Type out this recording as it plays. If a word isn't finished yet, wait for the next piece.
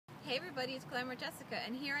Hey everybody, it's Glamour Jessica,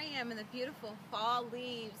 and here I am in the beautiful fall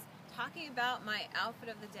leaves talking about my outfit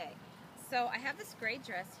of the day. So I have this gray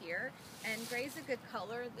dress here, and gray is a good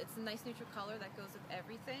color. It's a nice neutral color that goes with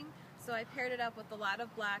everything. So I paired it up with a lot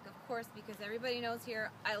of black, of course, because everybody knows here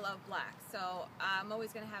I love black. So I'm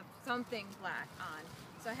always going to have something black on.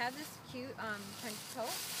 So I have this cute trench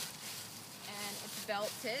coat, and it's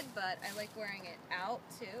belted, but I like wearing it out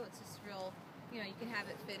too. It's just real, you can have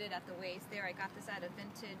it fitted at the waist there. I got this at a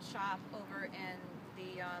vintage shop over in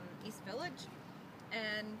the East Village,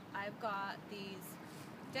 and I've got these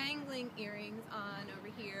dangling earrings on over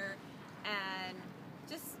here, and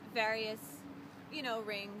just various,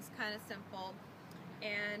 rings, kind of simple,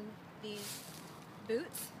 and these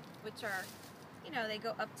boots, which are, they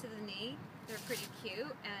go up to the knee. They're pretty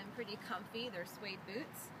cute and pretty comfy. They're suede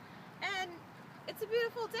boots. And it's a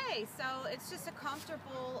beautiful day, so it's just a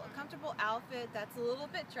comfortable outfit that's a little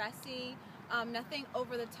bit dressy, nothing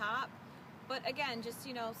over the top, but again, just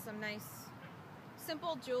some nice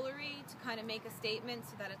simple jewelry to kind of make a statement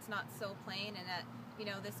so that it's not so plain, and that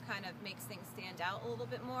this kind of makes things stand out a little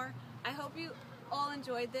bit more. I hope you all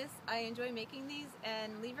enjoyed this. I enjoy making these,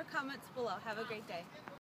 and leave your comments below. Have a great day.